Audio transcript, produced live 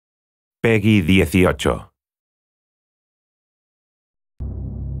Peggy 18.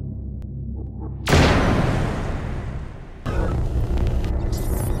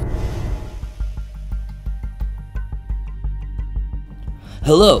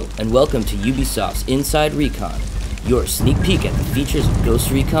 Hello, and welcome to Ubisoft's Inside Recon, your sneak peek at the features of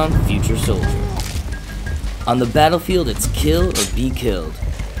Ghost Recon Future Soldier. On the battlefield, it's kill or be killed.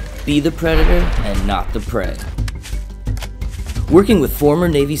 Be the predator and not the prey. Working with former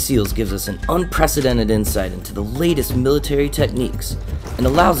Navy SEALs gives us an unprecedented insight into the latest military techniques and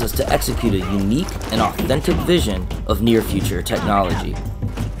allows us to execute a unique and authentic vision of near-future technology.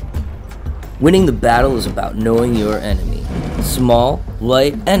 Winning the battle is about knowing your enemy. Small,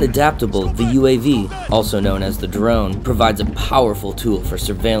 light, and adaptable, the UAV, also known as the drone, provides a powerful tool for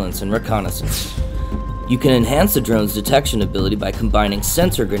surveillance and reconnaissance. You can enhance the drone's detection ability by combining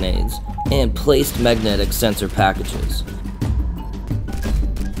sensor grenades and placed magnetic sensor packages.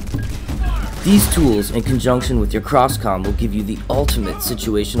 These tools, in conjunction with your cross-comm, will give you the ultimate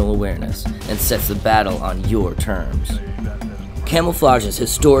situational awareness and sets the battle on your terms. Camouflage is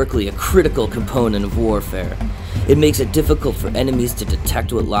historically a critical component of warfare. It makes it difficult for enemies to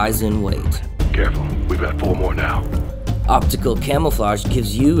detect what lies in wait. Careful, we've got 4 more now. Optical camouflage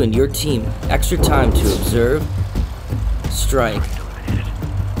gives you and your team extra time to observe, strike,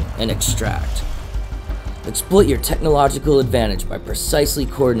 and extract. Exploit your technological advantage by precisely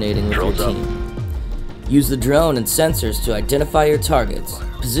coordinating with your team. Use the drone and sensors to identify your targets,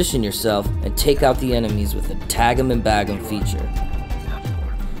 position yourself, and take out the enemies with a tag 'em and bag 'em feature.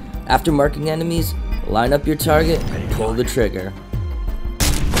 After marking enemies, line up your target and pull the trigger.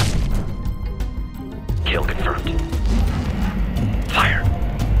 Kill confirmed. Fire.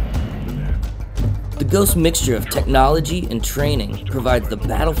 The Ghost mixture of technology and training provides the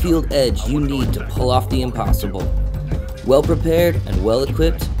battlefield edge you need to pull off the impossible. Well prepared and well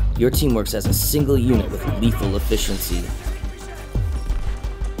equipped, your team works as a single unit with lethal efficiency.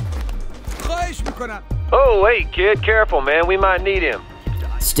 Oh, wait, kid, careful, man. We might need him.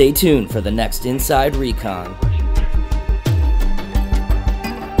 Stay tuned for the next Inside Recon.